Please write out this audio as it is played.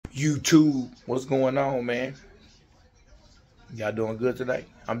YouTube, what's going on, man? Y'all doing good today?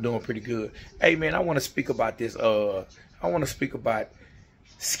 I'm doing pretty good. Hey, man, I want to speak about this. I want to speak about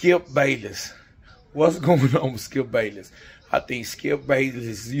Skip Bayless. What's going on with Skip Bayless? I think Skip Bayless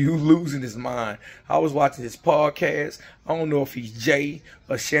is losing his mind. I was watching his podcast. I don't know if he's Jay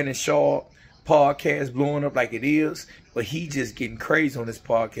or Shannon Sharp podcast blowing up like it is, but he just getting crazy on this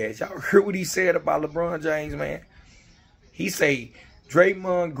podcast. Y'all heard what he said about LeBron James, man? He say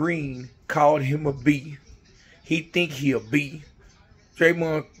Draymond Green called him a B. He think he a B.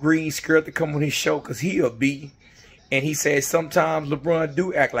 Draymond Green scared to come on his show because he a B. And he said sometimes LeBron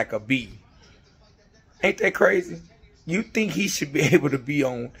do act like a B. Ain't that crazy? You think he should be able to be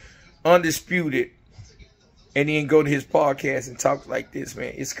on Undisputed and then go to his podcast and talk like this,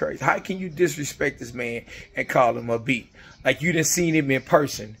 man? It's crazy. How can you disrespect this man and call him a B? Like you done seen him in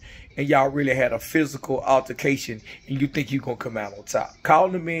person and y'all really had a physical altercation and you think you're going to come out on top.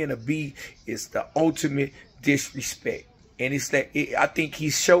 Calling the man a B is the ultimate disrespect. And it's that I think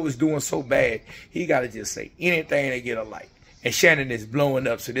his show is doing so bad, he got to just say anything to get a like. And Shannon is blowing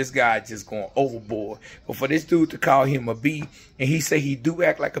up, so this guy just going overboard. But for this dude to call him a B, and he say he do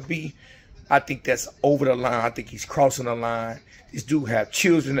act like a B, I think that's over the line. I think he's crossing the line. This dude have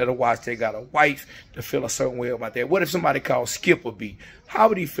children that'll watch. They got a wife to feel a certain way about that. What if somebody called Skip a B? How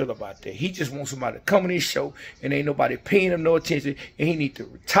would he feel about that? He just wants somebody to come on his show, and ain't nobody paying him no attention, and he need to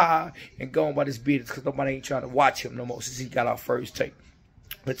retire and go on about his business because nobody ain't trying to watch him no more since he got our first tape.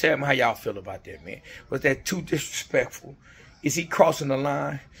 But tell me how y'all feel about that, man. Was that too disrespectful? Is he crossing the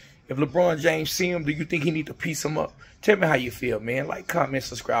line? If LeBron James see him, do you think he need to piece him up? Tell me how you feel, man. Like, comment,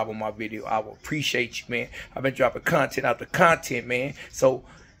 subscribe on my video. I will appreciate you, man. I've been dropping content after content, man. So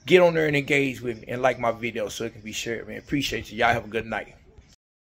get on there and engage with me and like my video so it can be shared, man. Appreciate you. Y'all have a good night.